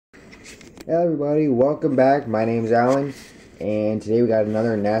Hello everybody, welcome back. My name's Alan, and today we got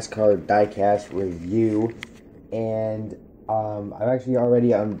another NASCAR Diecast review, and I've actually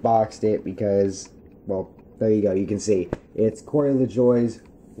already unboxed it because, well, there you go, you can see. It's Corey LaJoie's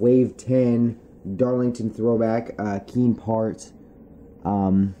Wave 10 Darlington Throwback Keen Parts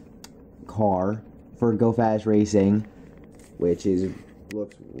car for Go Fast Racing, which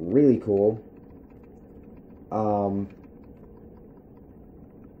looks really cool.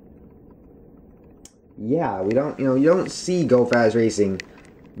 Yeah, we don't, you don't see Go Fast Racing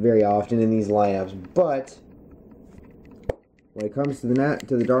very often in these lineups, but when it comes to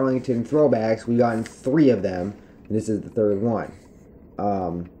the Darlington Throwbacks, we gotten 3 of them, and this is the 3rd one.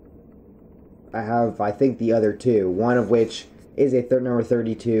 I have, I think, the other 2, one of which is a number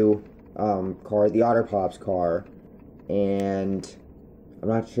 32 car, the Otter Pops car, and I'm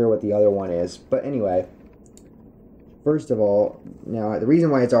not sure what the other one is, but anyway. First of all, now the reason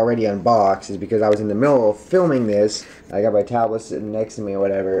why it's already unboxed is because I was in the middle of filming this. I got my tablet sitting next to me or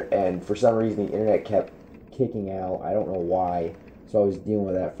whatever, and for some reason the internet kept kicking out. I don't know why, so I was dealing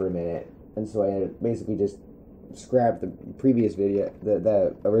with that for a minute, and so I had basically just scrapped the previous video,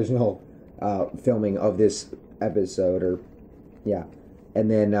 the original filming of this episode, or yeah, and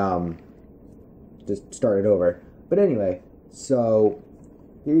then just started over. But anyway, so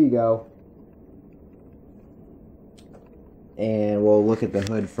here you go. And we'll look at the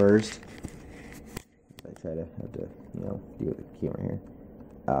hood first. I try to have to, deal with the camera here.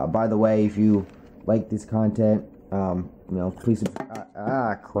 By the way, if you like this content, please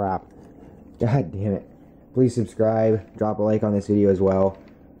crap. God damn it. Please subscribe, drop a like on this video as well.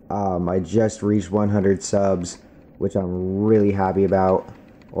 I just reached 100 subs, which I'm really happy about.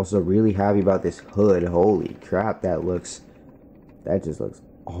 Also really happy about this hood. Holy crap, that just looks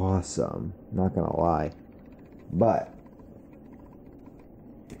awesome. Not gonna lie. But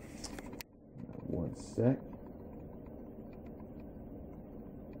one sec.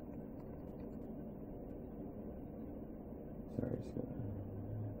 Sorry.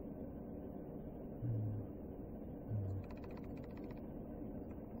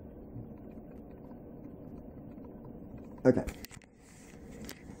 Okay.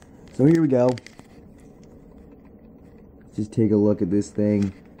 So here we go. Just take a look at this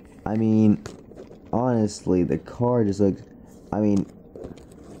thing. I mean, honestly, the car just looks,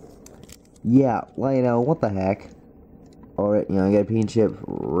 yeah, well, what the heck. Alright, I got a paint chip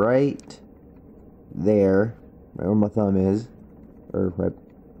right there, right where my thumb is, or right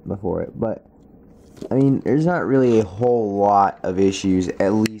before it, but, there's not really a whole lot of issues,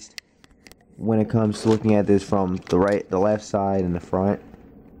 at least when it comes to looking at this from the left side, and the front,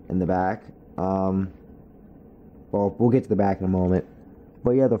 and the back. Well, we'll get to the back in a moment,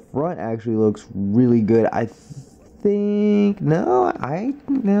 but yeah, the front actually looks really good. I think I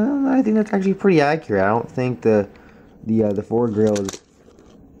think that's actually pretty accurate. I don't think the forward grille is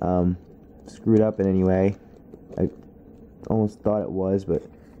screwed up in any way. I almost thought it was, but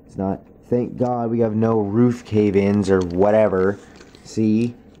it's not. Thank God we have no roof cave-ins or whatever.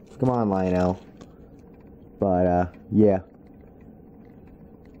 See, come on, Lionel. But yeah.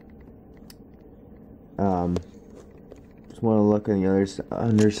 Just want to look on the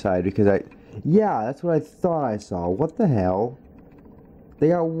underside because yeah, that's what I thought I saw. What the hell? They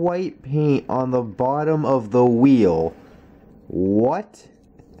got white paint on the bottom of the wheel. What?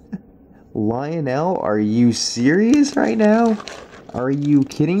 Lionel, are you serious right now? Are you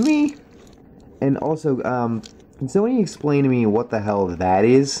kidding me? And also, can somebody explain to me what the hell that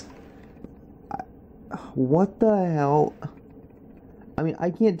is? What the hell?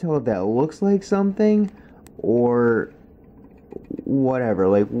 I can't tell if that looks like something or whatever.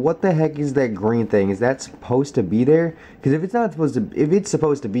 Like, what the heck is that green thing? Is that supposed to be there? Because if it's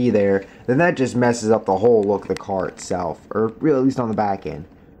supposed to be there, then that just messes up the whole look of the car itself, or really, at least on the back end.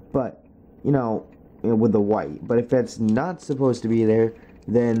 But with the white. But if that's not supposed to be there,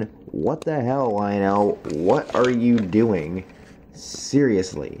 then what the hell, Lionel? What are you doing?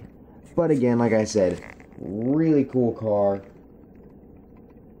 Seriously. But again, like I said, really cool car.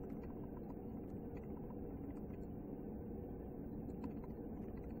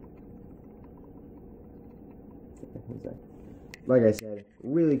 Like I said,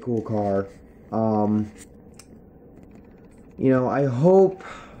 really cool car. I hope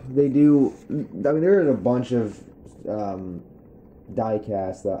they do. There is a bunch of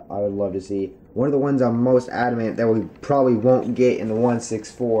diecasts that I would love to see. One of the ones I'm most adamant that we probably won't get in the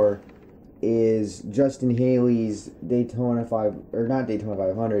 164 is Justin Haley's Daytona 5, or not Daytona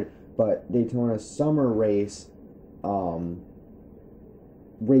 500, but Daytona Summer Race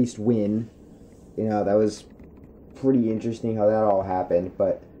race win. That was pretty interesting how that all happened,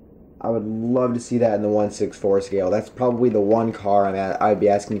 but I would love to see that in the 1/64 scale. That's probably the one car I'd be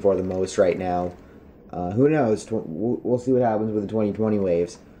asking for the most right now. Who knows? We'll see what happens with the 2020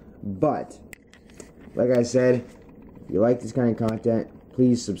 waves. But, like I said, if you like this kind of content,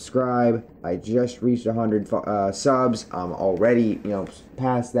 please subscribe. I just reached 100 subs. I'm already,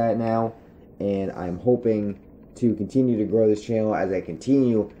 past that now. And I'm hoping to continue to grow this channel as I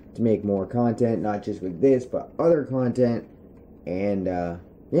continue to make more content, not just with this, but other content. And,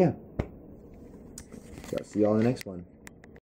 yeah. So I'll see you all in the next one.